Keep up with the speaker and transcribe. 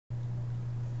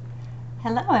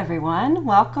Hello everyone,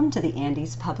 welcome to the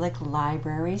Andes Public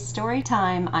Library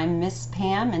Storytime. I'm Miss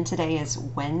Pam and today is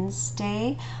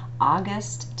Wednesday,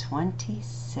 August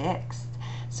 26th.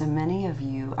 So many of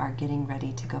you are getting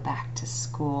ready to go back to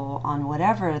school on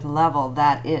whatever level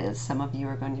that is. Some of you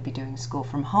are going to be doing school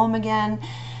from home again.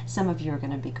 Some of you are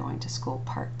going to be going to school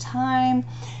part-time.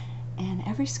 And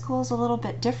every school is a little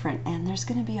bit different and there's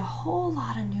going to be a whole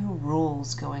lot of new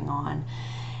rules going on.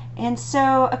 And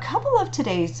so a couple of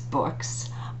today's books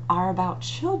are about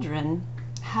children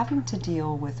having to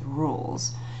deal with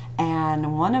rules.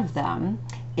 And one of them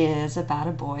is about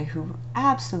a boy who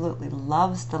absolutely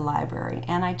loves the library.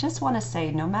 And I just want to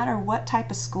say, no matter what type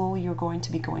of school you're going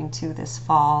to be going to this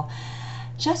fall,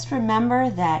 just remember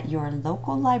that your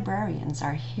local librarians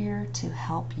are here to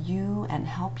help you and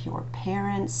help your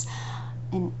parents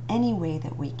in any way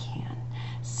that we can.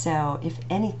 So if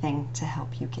anything, to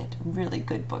help you get really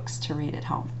good books to read at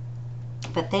home.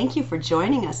 But thank you for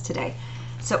joining us today.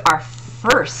 So our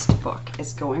first book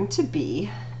is going to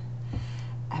be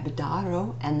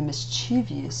Albidaro and the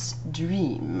Mischievous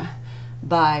Dream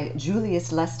by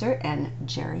Julius Lester and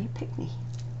Jerry Pinkney.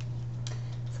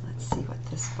 So let's see what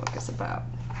this book is about.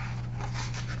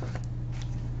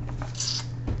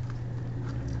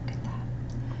 Look at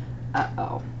that.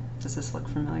 Uh-oh. Does this look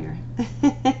familiar?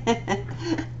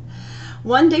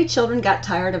 One day children got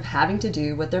tired of having to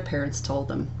do what their parents told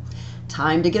them.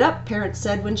 Time to get up, parents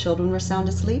said when children were sound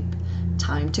asleep.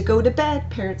 Time to go to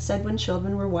bed, parents said when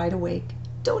children were wide awake.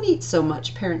 Don't eat so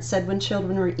much, parents said when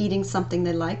children were eating something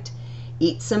they liked.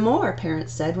 Eat some more,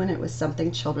 parents said when it was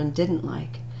something children didn't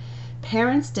like.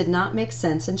 Parents did not make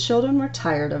sense and children were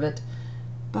tired of it.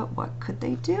 But what could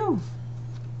they do?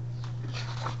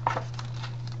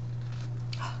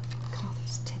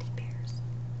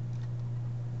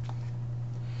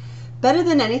 Better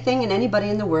than anything and anybody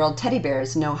in the world, teddy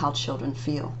bears know how children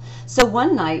feel. So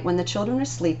one night when the children were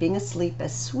sleeping, a sleep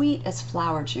as sweet as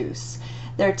flower juice,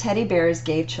 their teddy bears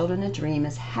gave children a dream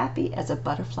as happy as a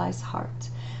butterfly's heart.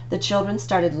 The children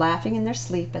started laughing in their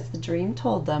sleep as the dream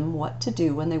told them what to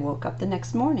do when they woke up the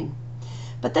next morning.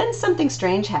 But then something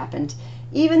strange happened.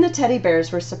 Even the teddy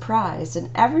bears were surprised,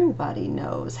 and everybody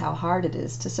knows how hard it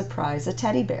is to surprise a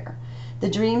teddy bear. The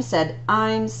dream said,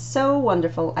 "I'm so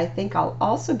wonderful, I think I'll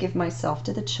also give myself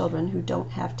to the children who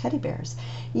don't have teddy bears.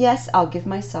 Yes, I'll give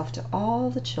myself to all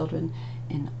the children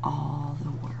in all the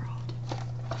world."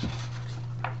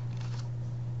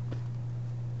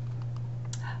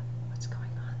 What's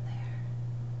going on there?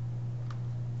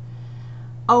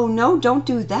 "Oh no, don't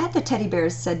do that," the teddy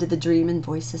bears said to the dream in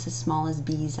voices as small as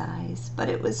bees' eyes. But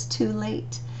it was too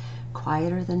late.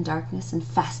 Quieter than darkness and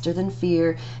faster than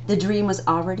fear, the dream was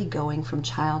already going from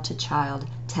child to child,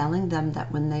 telling them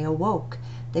that when they awoke,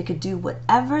 they could do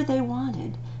whatever they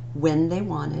wanted, when they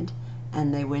wanted,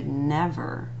 and they would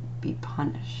never be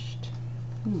punished.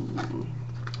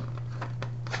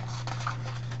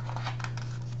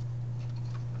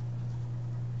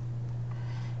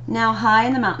 Now high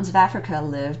in the mountains of Africa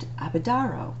lived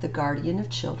Albidaro, the guardian of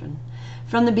children.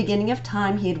 From the beginning of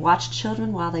time he had watched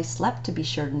children while they slept to be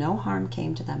sure no harm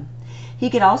came to them. He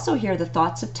could also hear the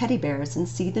thoughts of teddy bears and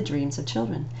see the dreams of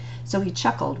children. So he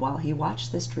chuckled while he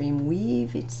watched this dream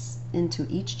weave into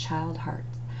each child's heart.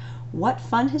 What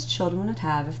fun his children would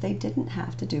have if they didn't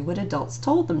have to do what adults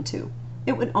told them to.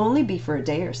 It would only be for a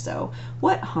day or so.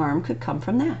 What harm could come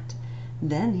from that?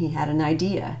 Then he had an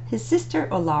idea. His sister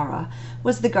Olara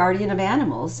was the guardian of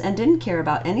animals and didn't care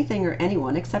about anything or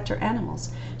anyone except her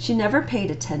animals. She never paid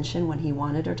attention when he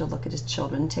wanted her to look at his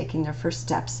children taking their first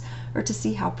steps or to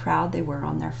see how proud they were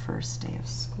on their first day of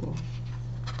school.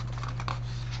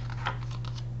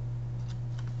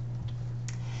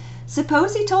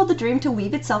 Suppose he told the dream to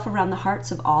weave itself around the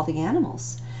hearts of all the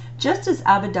animals. Just as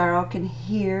Albidaro can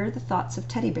hear the thoughts of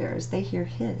teddy bears, they hear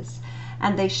his.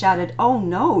 And they shouted, "Oh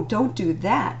no, don't do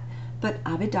that." But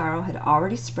Albidaro had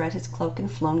already spread his cloak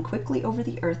and flown quickly over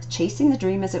the earth, chasing the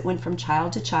dream as it went from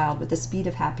child to child with the speed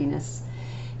of happiness.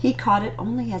 He caught it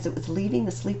only as it was leaving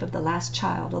the sleep of the last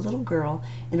child, a little girl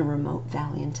in a remote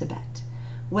valley in Tibet.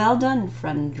 "Well done,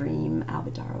 friend dream,"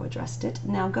 Albidaro addressed it.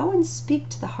 "Now go and speak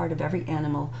to the heart of every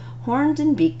animal, horned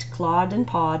and beaked, clawed and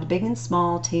pawed, big and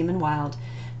small, tame and wild."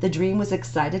 The dream was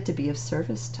excited to be of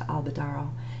service to Albidaro,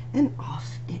 and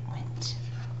off it went.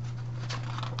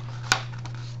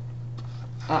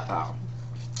 Uh-oh.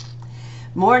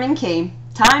 Morning came.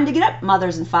 "Time to get up,"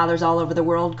 mothers and fathers all over the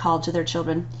world called to their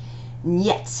children.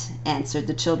 "Niet," answered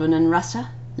the children in Russia.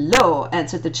 "Lo,"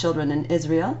 answered the children in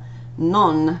Israel.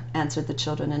 "Non," answered the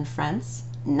children in France.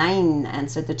 "Nein,"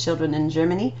 answered the children in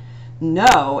Germany.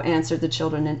 "No," answered the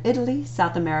children in Italy,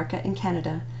 South America, and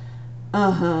Canada.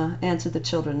 Uh-huh, answered the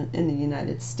children in the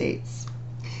United States.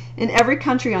 In every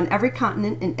country, on every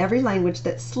continent, in every language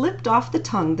that slipped off the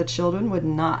tongue, the children would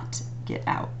not get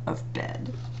out of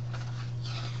bed.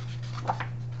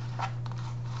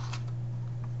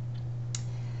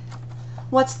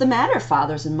 What's the matter?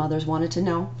 Fathers and mothers wanted to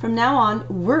know. From now on,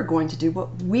 we're going to do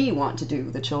what we want to do,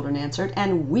 the children answered,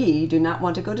 and we do not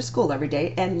want to go to school every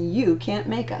day, and you can't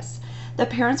make us. The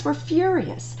parents were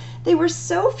furious. They were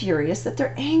so furious that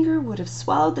their anger would have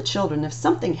swallowed the children if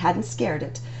something hadn't scared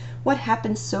it. What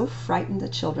happened so frightened the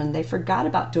children they forgot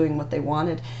about doing what they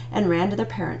wanted and ran to their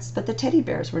parents, but the teddy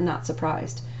bears were not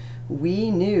surprised.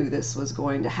 We knew this was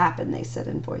going to happen, they said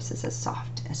in voices as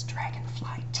soft as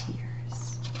dragonfly tears.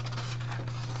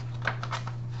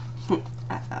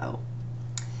 Uh-oh.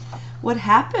 What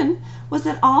happened was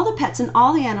that all the pets and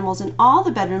all the animals and all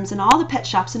the bedrooms and all the pet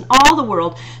shops in all the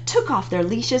world took off their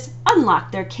leashes,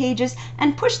 unlocked their cages,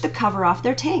 and pushed the cover off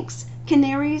their tanks.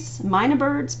 Canaries, mynah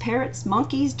birds, parrots,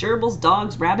 monkeys, gerbils,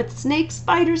 dogs, rabbits, snakes,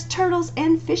 spiders, turtles,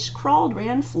 and fish crawled,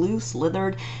 ran, flew,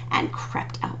 slithered, and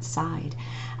crept outside.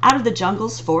 Out of the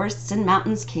jungles, forests, and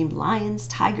mountains came lions,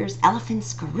 tigers,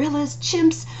 elephants, gorillas,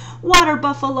 chimps, water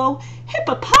buffalo,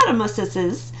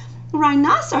 hippopotamuses,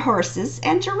 rhinoceroses,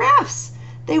 and giraffes.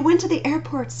 They went to the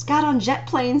airports, got on jet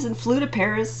planes, and flew to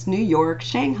Paris, New York,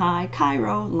 Shanghai,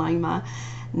 Cairo, Lima,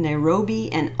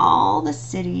 Nairobi, and all the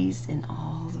cities in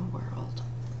all the world.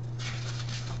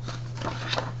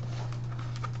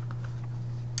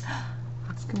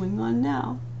 What's going on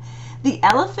now? The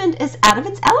elephant is out of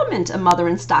its element, a mother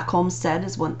in Stockholm said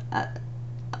as one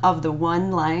of the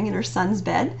one lying in her son's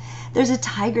bed. There's a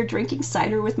tiger drinking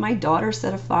cider with my daughter,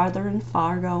 said a father in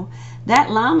Fargo.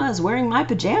 That llama is wearing my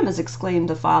pajamas,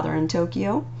 exclaimed a father in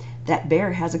Tokyo. That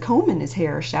bear has a comb in his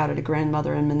hair, shouted a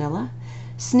grandmother in Manila.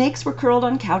 Snakes were curled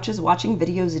on couches watching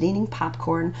videos and eating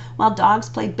popcorn, while dogs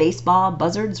played baseball,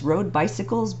 buzzards rode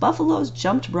bicycles, buffaloes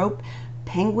jumped rope,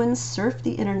 penguins surfed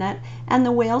the internet, and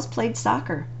the whales played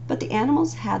soccer. But the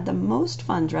animals had the most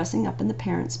fun dressing up in the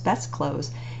parents' best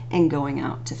clothes and going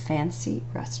out to fancy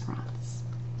restaurants.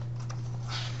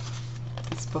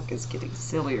 This book is getting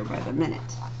sillier by the minute.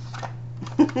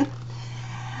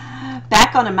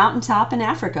 Back on a mountaintop in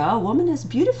Africa, a woman as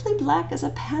beautifully black as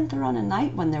a panther on a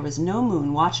night when there was no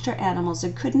moon watched her animals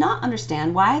and could not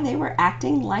understand why they were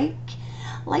acting like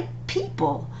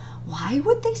people. Why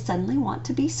would they suddenly want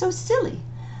to be so silly?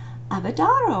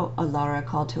 Albidaro, Alara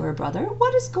called to her brother.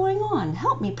 What is going on?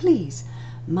 Help me, please.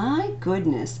 My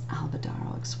goodness,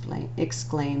 Albidaro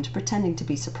exclaimed, pretending to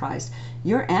be surprised.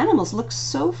 Your animals look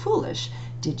so foolish.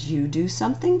 Did you do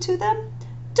something to them?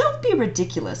 Don't be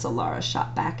ridiculous, Alara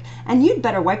shot back, and you'd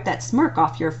better wipe that smirk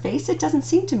off your face. It doesn't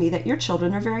seem to me that your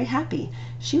children are very happy.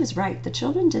 She was right. The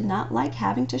children did not like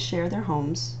having to share their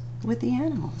homes with the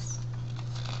animals.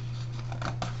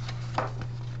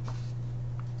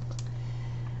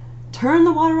 Turn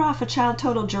the water off, a child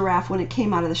told a giraffe when it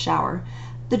came out of the shower.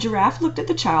 The giraffe looked at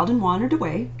the child and wandered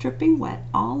away, dripping wet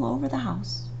all over the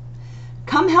house.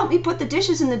 Come help me put the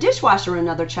dishes in the dishwasher,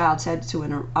 another child said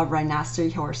to a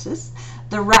rhinoceros.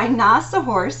 The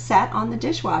rhinoceros sat on the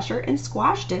dishwasher and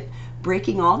squashed it,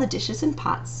 breaking all the dishes and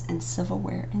pots and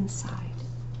silverware inside.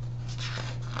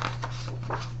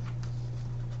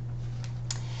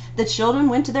 The children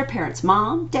went to their parents.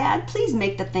 Mom, Dad, please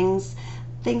make the things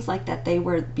like that they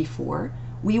were before.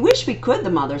 We wish we could, the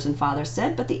mothers and fathers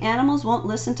said, but the animals won't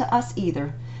listen to us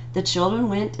either. The children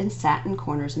went and sat in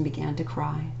corners and began to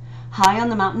cry. High on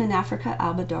the mountain in Africa,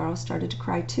 Albidaro started to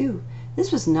cry too.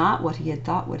 This was not what he had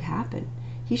thought would happen.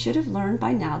 He should have learned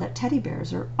by now that teddy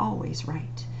bears are always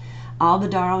right.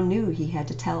 Albidaro knew he had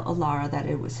to tell Alara that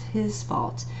it was his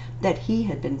fault, that he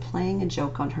had been playing a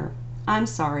joke on her. I'm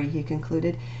sorry, he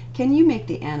concluded. Can you make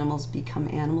the animals become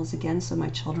animals again so my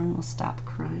children will stop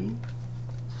crying?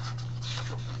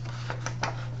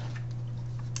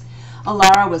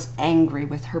 Alara was angry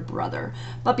with her brother,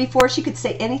 but before she could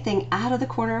say anything, out of the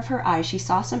corner of her eye she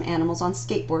saw some animals on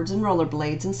skateboards and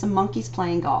rollerblades and some monkeys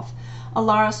playing golf.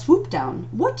 Alara swooped down.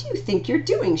 What do you think you're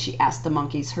doing? She asked the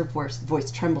monkeys. Her voice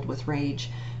trembled with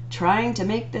rage. Trying to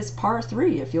make this par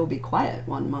 3 if you'll be quiet,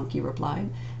 one monkey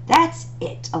replied. That's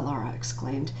it, Alara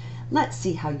exclaimed. Let's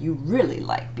see how you really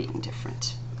like being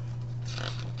different.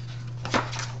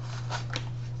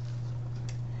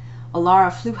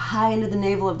 Alara flew high into the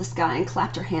navel of the sky and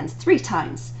clapped her hands 3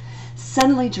 times.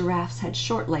 Suddenly giraffes had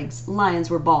short legs, lions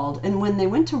were bald, and when they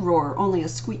went to roar, only a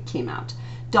squeak came out.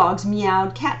 Dogs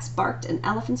meowed, cats barked, and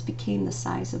elephants became the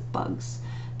size of bugs.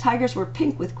 Tigers were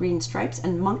pink with green stripes,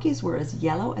 and monkeys were as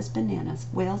yellow as bananas.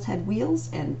 Whales had wheels,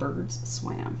 and birds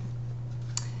swam.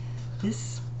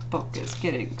 This book is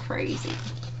getting crazy.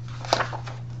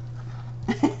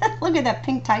 Look at that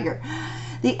pink tiger.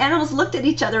 The animals looked at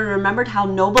each other and remembered how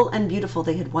noble and beautiful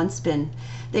they had once been.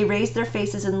 They raised their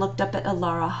faces and looked up at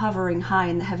Alara, hovering high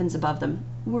in the heavens above them.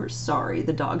 "We're sorry,"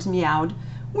 the dogs meowed.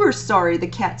 "We're sorry," the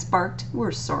cats barked.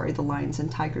 "We're sorry," the lions and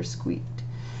tigers squeaked.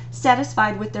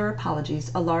 Satisfied with their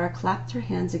apologies, Alara clapped her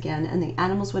hands again, and the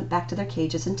animals went back to their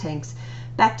cages and tanks,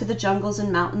 back to the jungles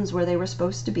and mountains where they were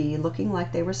supposed to be, looking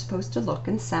like they were supposed to look,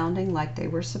 and sounding like they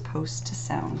were supposed to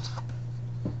sound.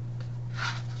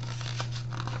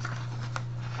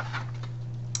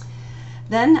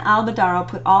 Then Albidaro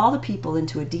put all the people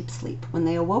into a deep sleep. When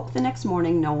they awoke the next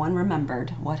morning, no one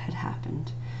remembered what had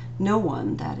happened. No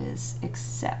one, that is,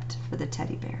 except for the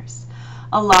teddy bears.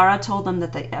 Alara told them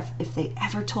that if they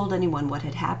ever told anyone what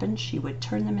had happened, she would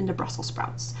turn them into Brussels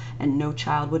sprouts, and no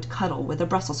child would cuddle with a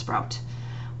Brussels sprout.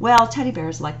 Well, teddy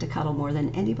bears like to cuddle more than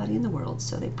anybody in the world,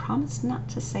 so they promised not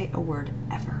to say a word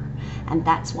ever. And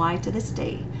that's why, to this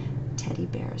day, teddy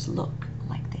bears look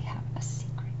like they have a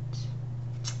secret.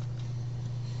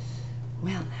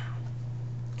 Well, now,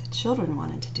 the children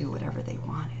wanted to do whatever they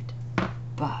wanted,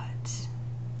 but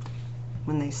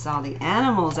when they saw the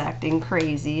animals acting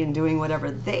crazy and doing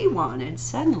whatever they wanted,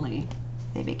 suddenly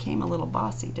they became a little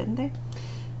bossy, didn't they?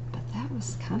 But that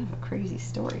was kind of a crazy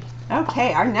story.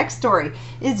 Okay, our next story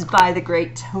is by the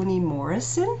great Toni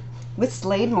Morrison with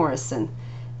Slade Morrison.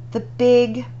 The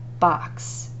Big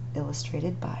Box,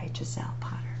 illustrated by Giselle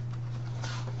Potter.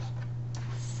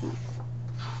 Let's see.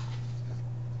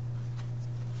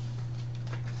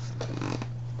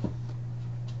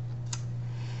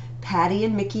 Patty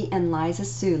and Mickey and Liza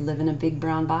Sue live in a big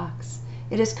brown box.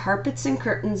 It has carpets and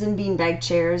curtains and beanbag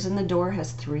chairs, and the door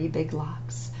has 3 big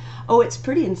locks. Oh, it's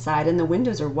pretty inside, and the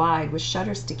windows are wide with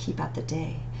shutters to keep out the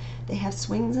day. They have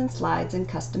swings and slides and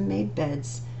custom-made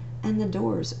beds, and the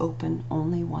doors open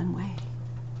only one way.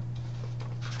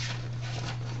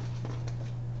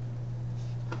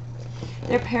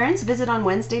 Their parents visit on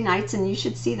Wednesday nights, and you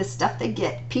should see the stuff they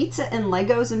get. Pizza and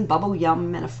Legos and bubble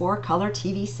yum and a 4-color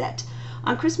TV set.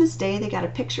 On Christmas Day, they got a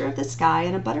picture of the sky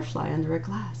and a butterfly under a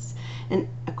glass. An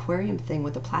aquarium thing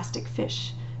with a plastic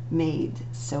fish made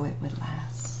so it would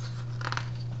last.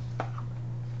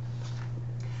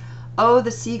 Oh, the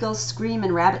seagulls scream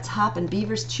and rabbits hop and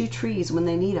beavers chew trees when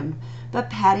they need 'em. But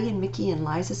Patty and Mickey and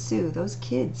Liza Sue, those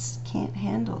kids can't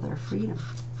handle their freedom.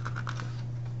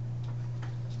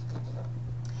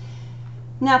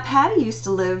 Now, Patty used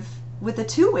to live with a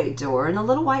 2-way door in a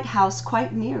little white house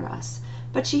quite near us.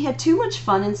 But she had too much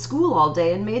fun in school all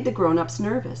day and made the grown-ups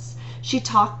nervous. She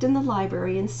talked in the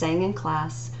library and sang in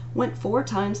class, went 4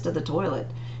 times to the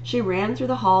toilet. She ran through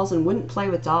the halls and wouldn't play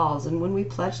with dolls, and when we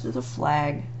pledged to the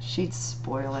flag, she'd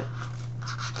spoil it.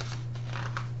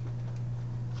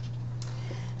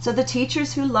 So the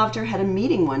teachers who loved her had a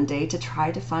meeting one day to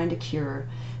try to find a cure.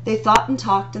 They thought and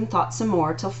talked and thought some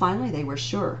more, till finally they were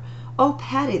sure. "Oh,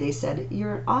 Patty," they said,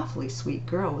 "you're an awfully sweet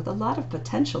girl with a lot of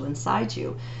potential inside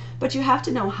you. But you have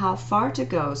to know how far to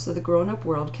go so the grown-up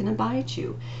world can abide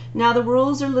you. Now the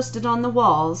rules are listed on the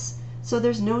walls, so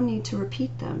there's no need to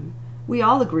repeat them. We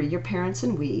all agree, your parents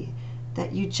and we,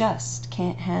 that you just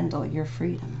can't handle your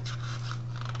freedom."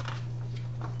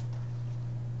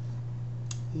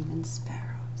 Even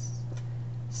sparrows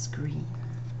scream.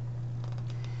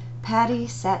 Patty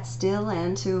sat still,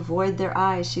 and to avoid their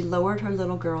eyes, she lowered her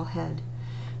little girl head.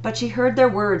 But she heard their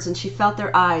words, and she felt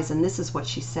their eyes, and this is what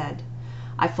she said.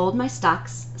 "I fold my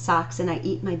socks, and I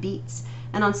eat my beets,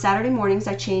 and on Saturday mornings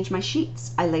I change my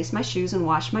sheets. I lace my shoes and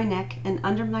wash my neck, and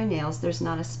under my nails there's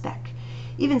not a speck.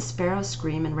 Even sparrows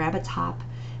scream, and rabbits hop,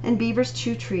 and beavers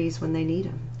chew trees when they need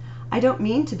 'em. I don't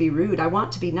mean to be rude, I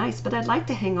want to be nice, but I'd like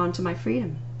to hang on to my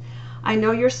freedom. I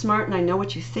know you're smart, and I know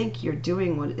what you think you're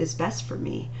doing what is best for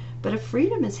me, but if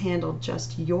freedom is handled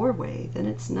just your way, then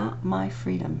it's not my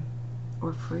freedom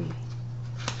or free."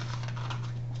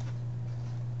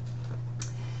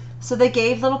 So they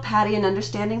gave little Patty an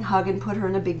understanding hug and put her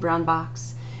in a big brown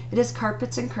box. It has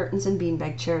carpets and curtains and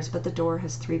beanbag chairs, but the door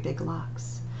has 3 big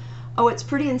locks. Oh, it's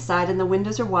pretty inside, and the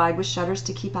windows are wide with shutters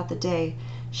to keep out the day.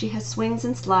 She has swings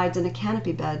and slides and a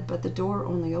canopy bed, but the door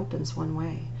only opens one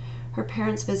way. Her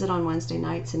parents visit on Wednesday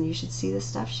nights, and you should see the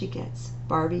stuff she gets.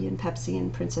 Barbie and Pepsi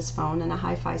and Princess Phone and a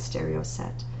hi-fi stereo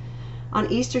set. On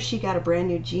Easter she got a brand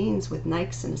new jeans with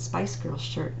Nikes and a Spice Girls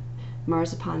shirt,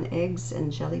 marzipan eggs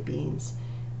and jelly beans,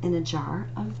 and a jar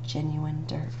of genuine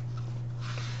dirt.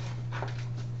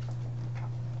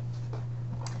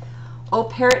 Oh,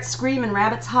 parrots scream and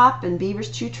rabbits hop and beavers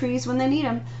chew trees when they need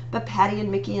 'em, but Patty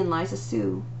and Mickey and Liza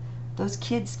Sue, those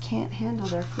kids can't handle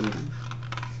their freedom.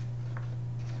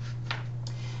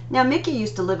 Now, Mickey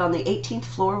used to live on the 18th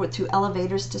floor with 2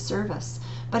 elevators to serve us,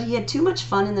 but he had too much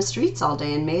fun in the streets all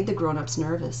day and made the grown-ups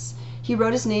nervous. He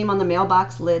wrote his name on the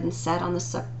mailbox lid and sat on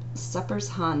the supper's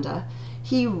Honda.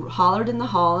 He hollered in the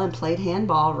hall and played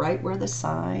handball right where the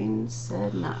sign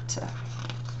said not to.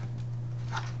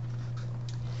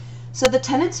 So the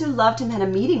tenants who loved him had a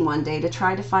meeting one day to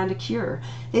try to find a cure.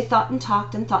 They thought and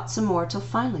thought some more, till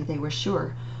finally they were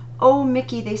sure. "Oh,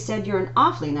 Mickey," they said, "you're an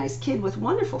awfully nice kid with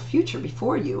wonderful future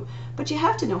before you, but you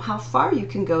have to know how far you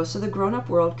can go so the grown-up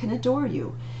world can adore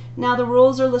you. Now the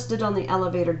rules are listed on the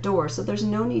elevator door, so there's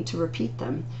no need to repeat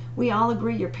them. We all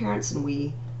agree, your parents and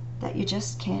we, that you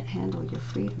just can't handle your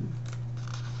freedom.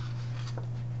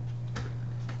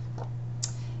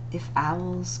 If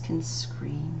owls can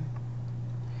scream."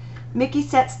 Mickey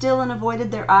sat still and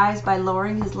avoided their eyes by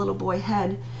lowering his little boy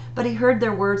head, but he heard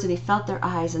their words and he felt their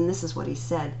eyes, and this is what he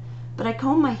said. "But I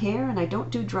comb my hair and I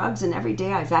don't do drugs, and every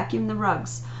day I vacuum the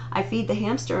rugs. I feed the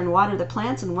hamster and water the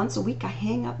plants, and once a week I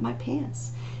hang up my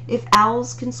pants. If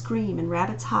owls can scream and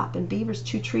rabbits hop and beavers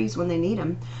chew trees when they need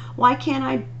 'em, why can't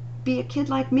I be a kid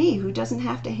like me who doesn't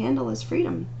have to handle his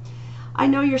freedom? I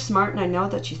know you're smart and I know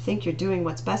that you think you're doing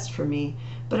what's best for me,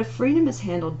 but if freedom is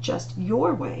handled just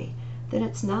your way, then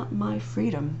it's not my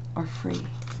freedom or free."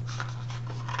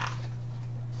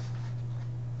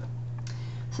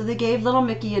 So they gave little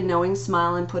Mickey a knowing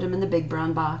smile and put him in the big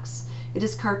brown box. It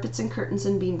is carpets and curtains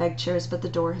and beanbag chairs, but the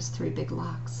door has 3 big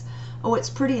locks. Oh, it's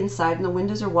pretty inside and the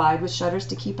windows are wide with shutters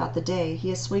to keep out the day. He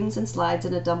has swings and slides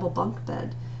and a double bunk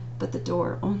bed, but the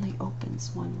door only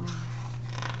opens one way.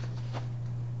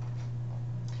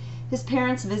 His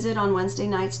parents visit on Wednesday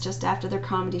nights just after their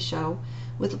comedy show,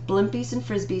 with blimpies and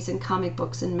frisbees and comic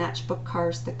books and matchbook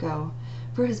cars that go.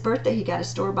 For his birthday he got a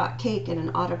store-bought cake and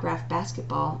an autographed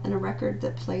basketball and a record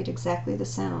that played exactly the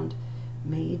sound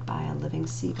made by a living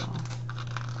seagull.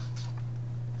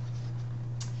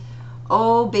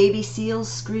 Oh, baby seals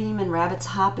scream and rabbits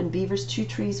hop and beavers chew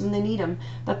trees when they need 'em,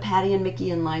 but Patty and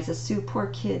Mickey and Liza Sue, poor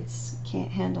kids,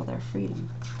 can't handle their freedom.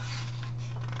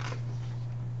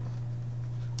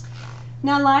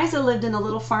 Now Liza lived in a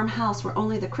little farmhouse where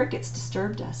only the crickets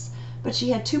disturbed us, but she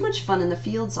had too much fun in the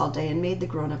fields all day and made the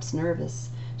grown-ups nervous.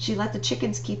 She let the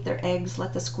chickens keep their eggs,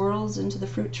 let the squirrels into the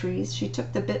fruit trees. She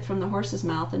took the bit from the horse's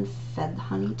mouth and fed the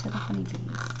honey to the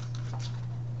honeybees.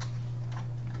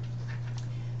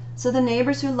 So the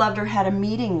neighbors who loved her had a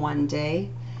meeting one day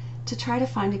to try to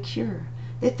find a cure.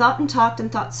 They thought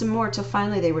and thought some more, till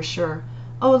finally they were sure.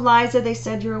 "Oh, Liza," they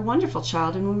said, "you're a wonderful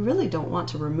child and we really don't want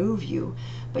to remove you,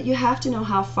 but you have to know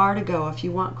how far to go if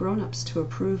you want grown-ups to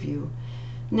approve you.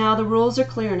 Now the rules are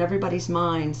clear in everybody's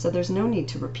mind, so there's no need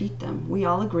to repeat them. We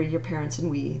all agree, your parents and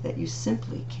we, that you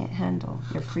simply can't handle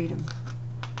your freedom."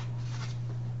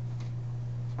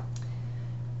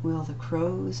 Will the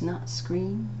crows not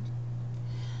scream?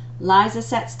 Liza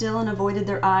sat still and avoided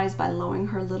their eyes by lowering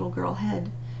her little girl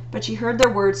head, but she heard their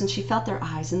words and she felt their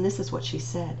eyes, and this is what she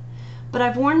said. "But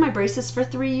I've worn my braces for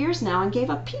 3 years now and gave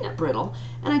up peanut brittle,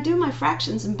 and I do my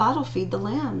fractions and bottle feed the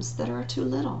lambs that are too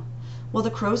little. Will the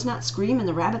crows not scream and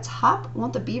the rabbits hop?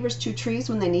 Won't the beavers chew trees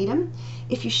when they need 'em?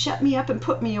 If you shut me up and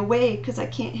put me away 'cause I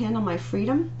can't handle my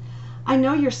freedom? I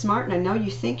know you're smart and I know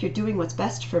you think you're doing what's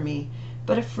best for me,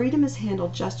 but if freedom is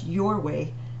handled just your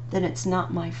way, then it's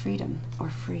not my freedom or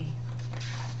free."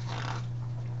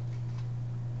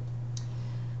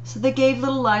 So they gave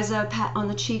little Liza a pat on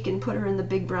the cheek and put her in the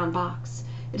big brown box.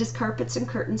 It is carpets and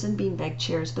curtains and beanbag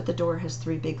chairs, but the door has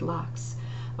 3 big locks.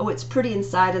 Oh, it's pretty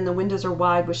inside and the windows are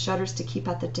wide with shutters to keep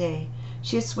out the day.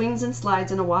 She has swings and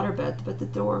slides and a waterbed, but the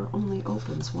door only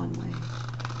opens one way.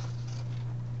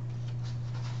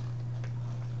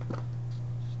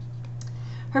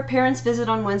 Her parents visit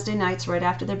on Wednesday nights right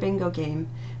after their bingo game.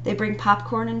 They bring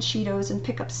popcorn and Cheetos and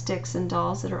pick-up sticks and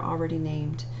dolls that are already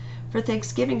named. For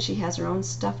Thanksgiving she has her own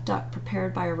stuffed duck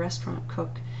prepared by a restaurant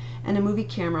cook and a movie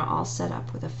camera all set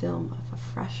up with a film of a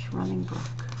fresh running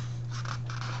brook.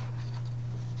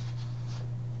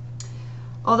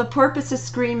 Oh, the porpoises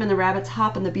scream and the rabbits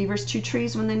hop and the beavers chew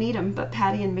trees when they need 'em, but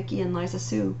Patty and Mickey and Liza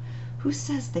Sue, who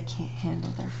says they can't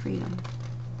handle their freedom?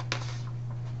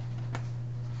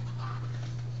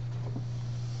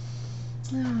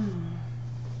 Oh.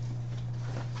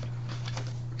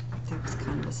 That was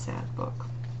kind of a sad book.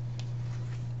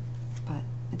 But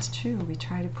it's true, we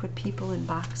try to put people in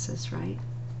boxes, right?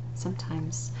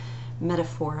 Sometimes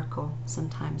metaphorical,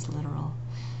 sometimes literal.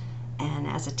 And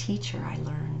as a teacher, I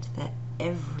learned that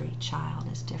every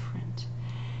child is different.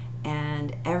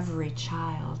 And every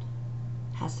child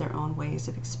has their own ways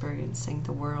of experiencing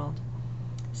the world.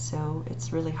 So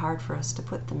it's really hard for us to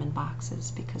put them in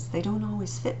boxes because they don't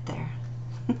always fit there.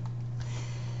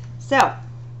 So,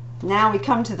 now we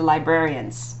come to the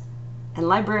librarians. And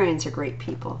librarians are great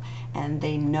people, and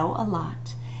they know a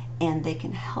lot, and they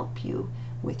can help you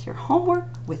with your homework,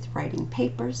 with writing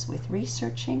papers, with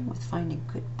researching, with finding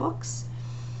good books,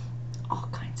 all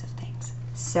kinds of things.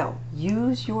 So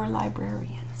use your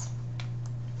librarians.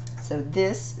 So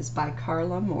this is by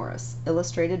Carla Morris,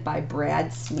 illustrated by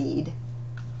Brad Sneed.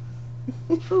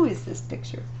 Who is this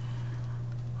picture?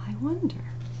 I wonder.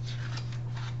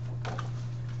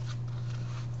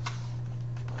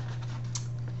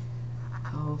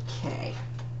 Okay,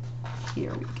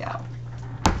 here we go.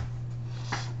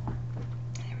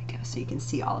 There we go, so you can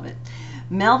see all of it.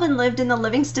 Melvin lived in the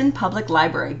Livingston Public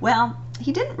Library. Well,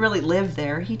 he didn't really live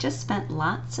there. He just spent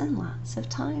lots and lots of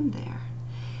time there.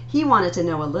 He wanted to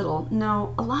know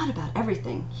a lot about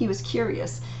everything. He was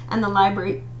curious, and the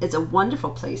library is a wonderful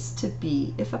place to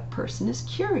be if a person is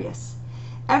curious.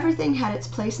 Everything had its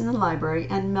place in the library,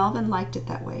 and Melvin liked it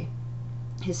that way.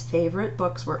 His favorite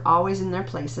books were always in their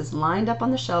places, lined up on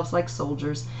the shelves like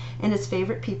soldiers, and his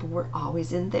favorite people were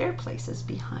always in their places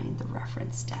behind the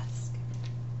reference desk.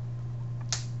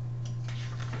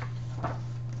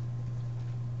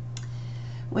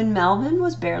 When Melvin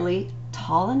was barely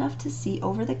tall enough to see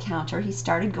over the counter, he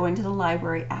started going to the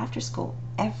library after school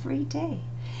every day.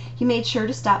 He made sure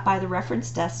to stop by the reference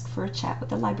desk for a chat with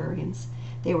the librarians.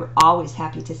 They were always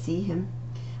happy to see him.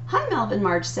 "Hi, Melvin,"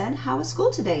 Marge said. "How was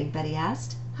school today?" Betty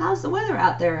asked. "How's the weather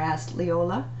out there?" asked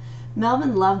Leola.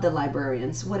 Melvin loved the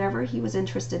librarians. Whatever he was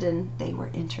interested in, they were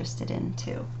interested in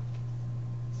too.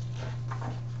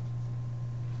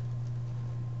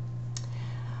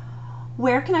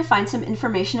 "Where can I find some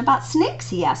information about snakes?"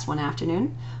 he asked one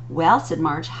afternoon. "Well," said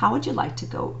Marge, "how would you like to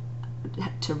go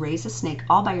to raise a snake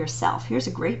all by yourself? Here's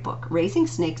a great book, Raising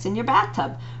Snakes in Your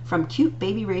Bathtub, from cute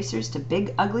baby racers to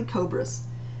big ugly cobras."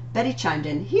 Betty chimed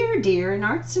in, "Here, dear, an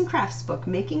arts and crafts book,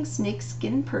 making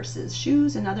snakeskin purses,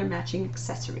 shoes, and other matching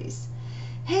accessories."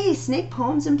 "Hey, snake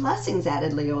poems and blessings,"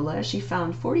 added Leola, as she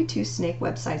found 42 snake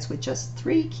websites with just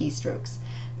 3 keystrokes.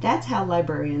 That's how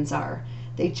librarians are.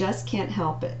 They just can't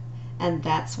help it. And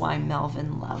that's why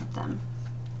Melvin loved them.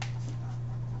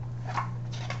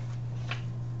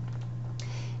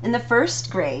 In the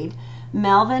first grade,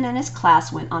 Melvin and his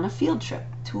class went on a field trip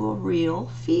to a real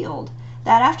field.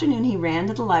 That afternoon he ran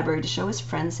to the library to show his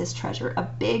friends his treasure, a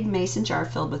big mason jar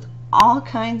filled with all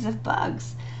kinds of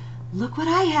bugs. "Look what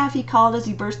I have," he called as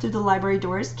he burst through the library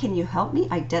doors. "Can you help me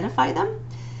identify them?"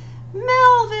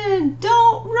 "Melvin,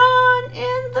 don't run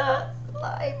in the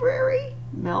library."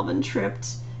 Melvin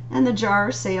tripped, and the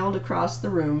jar sailed across the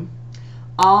room.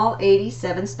 All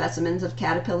 87 specimens of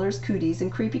caterpillars, cooties,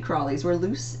 and creepy crawlies were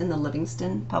loose in the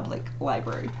Livingston Public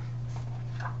Library.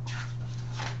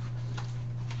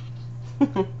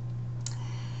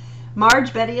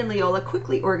 Marge, Betty, and Leola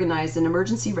quickly organized an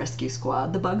emergency rescue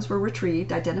squad. The bugs were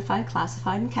retrieved, identified,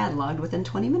 classified, and cataloged within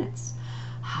 20 minutes.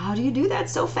 "How do you do that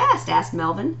so fast?" asked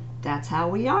Melvin. "That's how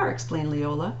we are," explained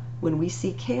Leola. "When we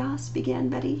see chaos," began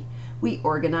Betty. "We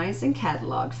organize and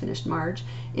catalog," finished Marge.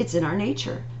 "It's in our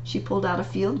nature." She pulled out a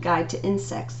field guide to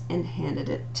insects and handed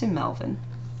it to Melvin.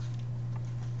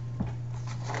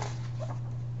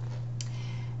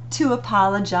 To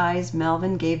apologize,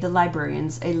 Melvin gave the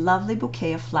librarians a lovely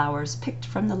bouquet of flowers picked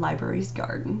from the library's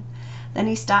garden. Then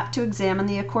he stopped to examine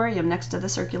the aquarium next to the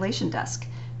circulation desk.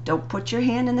 "Don't put your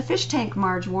hand in the fish tank,"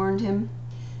 Marge warned him.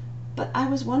 "But I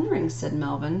was wondering," said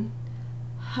Melvin,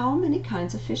 "how many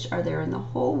kinds of fish are there in the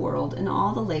whole world, in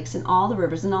all the lakes and all the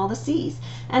rivers and all the seas?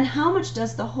 And how much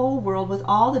does the whole world with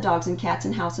all the dogs and cats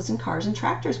and houses and cars and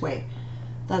tractors weigh?"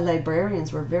 The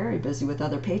librarians were very busy with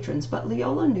other patrons, but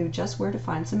Leola knew just where to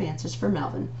find some answers for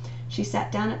Melvin. She sat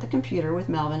down at the computer with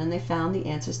Melvin and they found the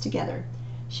answers together.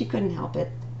 She couldn't help it.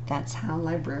 That's how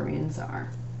librarians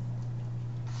are.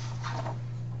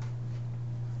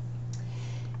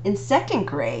 In second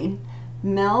grade,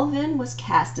 Melvin was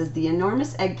cast as the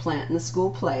enormous eggplant in the school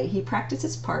play. He practiced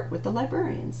his part with the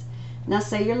librarians. "Now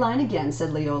say your line again,"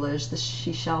 said Leola as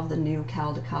she shelved the new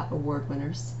Caldecott Award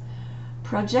winners.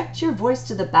 "Project your voice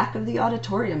to the back of the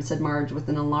auditorium," said Marge with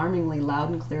an alarmingly loud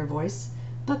and clear voice.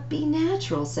 "But be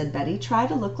natural," said Betty. "Try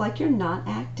to look like you're not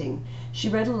acting." She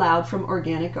read aloud from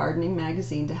Organic Gardening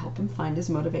magazine to help him find his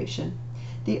motivation.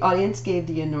 The audience gave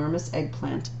the enormous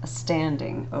eggplant a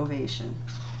standing ovation.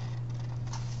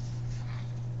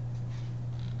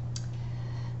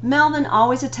 Melvin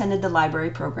always attended the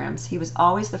library programs. He was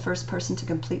always the first person to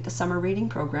complete the summer reading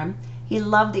program. He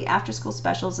loved the after-school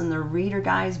specials and the Reader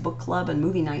Guys, book club, and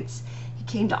movie nights. He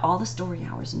came to all the story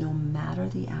hours, no matter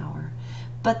the hour.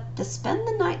 But the spend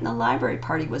the night in the library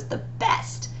party was the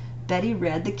best. Betty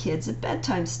read the kids a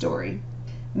bedtime story.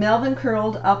 Melvin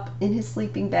curled up in his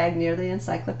sleeping bag near the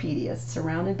encyclopedia,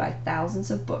 surrounded by thousands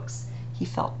of books. he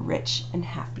felt rich and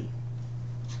happy.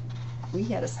 We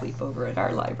had a sleepover at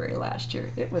our library last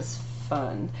year. It was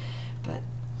fun, but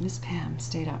Miss Pam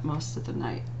stayed up most of the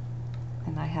night,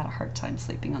 and I had a hard time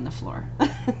sleeping on the floor.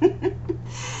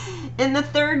 In the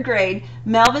 3rd grade,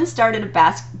 Melvin started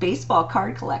a baseball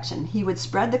card collection. He would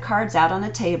spread the cards out on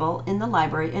a table in the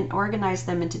library and organize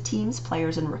them into teams,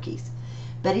 players, and rookies.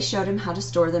 Betty showed him how to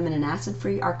store them in an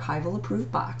acid-free,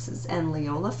 archival-approved boxes, and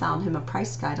Leola found him a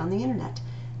price guide on the internet.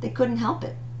 They couldn't help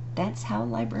it. That's how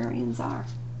librarians are.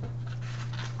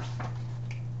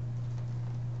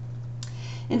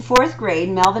 In 4th grade,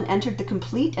 Melvin entered the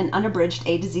complete and unabridged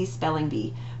A to Z spelling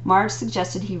bee. Marge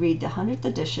suggested he read the 100th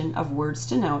edition of Words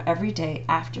to Know every day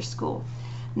after school.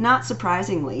 Not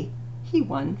surprisingly, he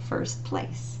won 1st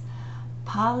place.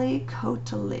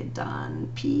 Polycotylidon,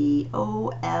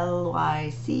 P-O-L-Y-C-O-T.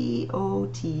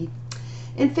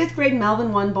 In 5th grade,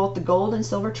 Melvin won both the gold and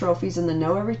silver trophies in the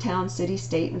Know Every Town, City,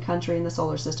 State, and Country in the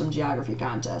Solar System Geography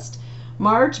Contest.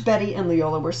 Marge, Betty, and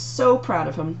Leola were so proud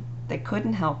of him. They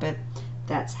couldn't help it.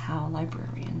 That's how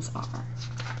librarians are.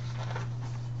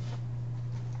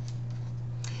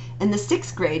 In the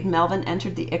 6th grade, Melvin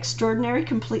entered the extraordinary,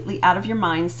 completely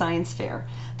out-of-your-mind science fair.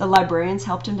 The librarians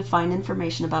helped him to find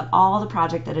information about all the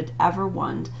projects that had ever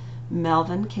won.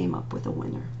 Melvin came up with a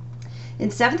winner. In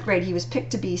 7th grade, he was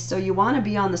picked to be So You Want to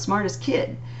Be on the Smartest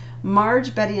Kid.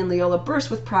 Marge, Betty, and Leola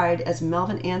burst with pride as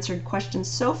Melvin answered questions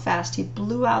so fast he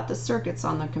blew out the circuits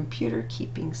on the computer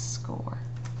keeping score.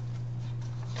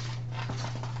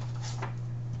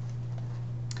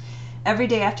 Every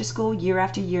day after school, year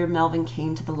after year, Melvin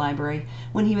came to the library.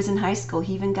 When he was in high school,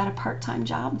 he even got a part-time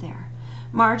job there.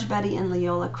 Marge, Betty, and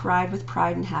Leola cried with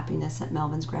pride and happiness at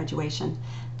Melvin's graduation.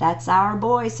 "That's our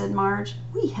boy," said Marge.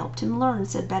 "We helped him learn,"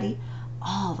 said Betty.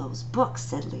 "All those books,"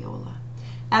 said Leola.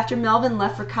 After Melvin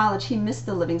left for college, he missed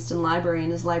the Livingston Library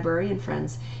and his librarian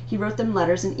friends. He wrote them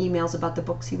letters and emails about the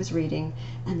books he was reading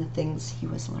and the things he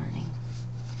was learning.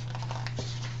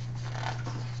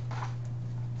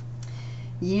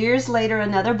 Years later,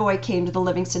 another boy came to the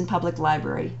Livingston Public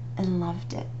Library and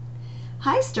loved it.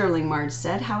 "Hi, Sterling," Marge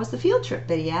said. "How was the field trip?"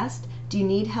 Betty asked. "Do you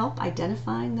need help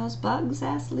identifying those bugs?"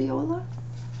 asked Leola.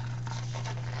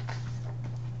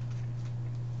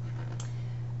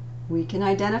 "We can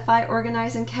identify,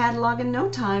 organize, and catalog in no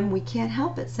time. We can't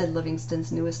help it," said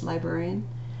Livingston's newest librarian.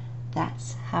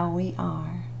 That's how we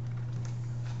are.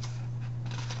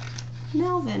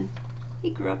 Melvin, he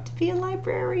grew up to be a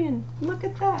librarian. Look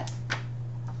at that.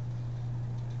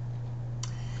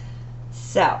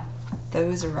 So,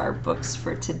 those are our books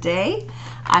for today.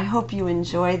 I hope you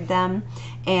enjoyed them.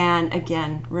 And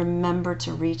again, remember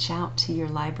to reach out to your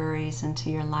libraries and to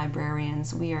your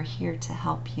librarians. We are here to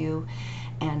help you,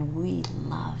 and we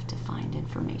love to find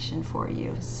information for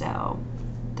you. So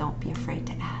don't be afraid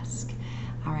to ask.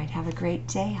 All right, have a great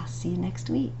day. I'll see you next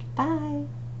week. Bye.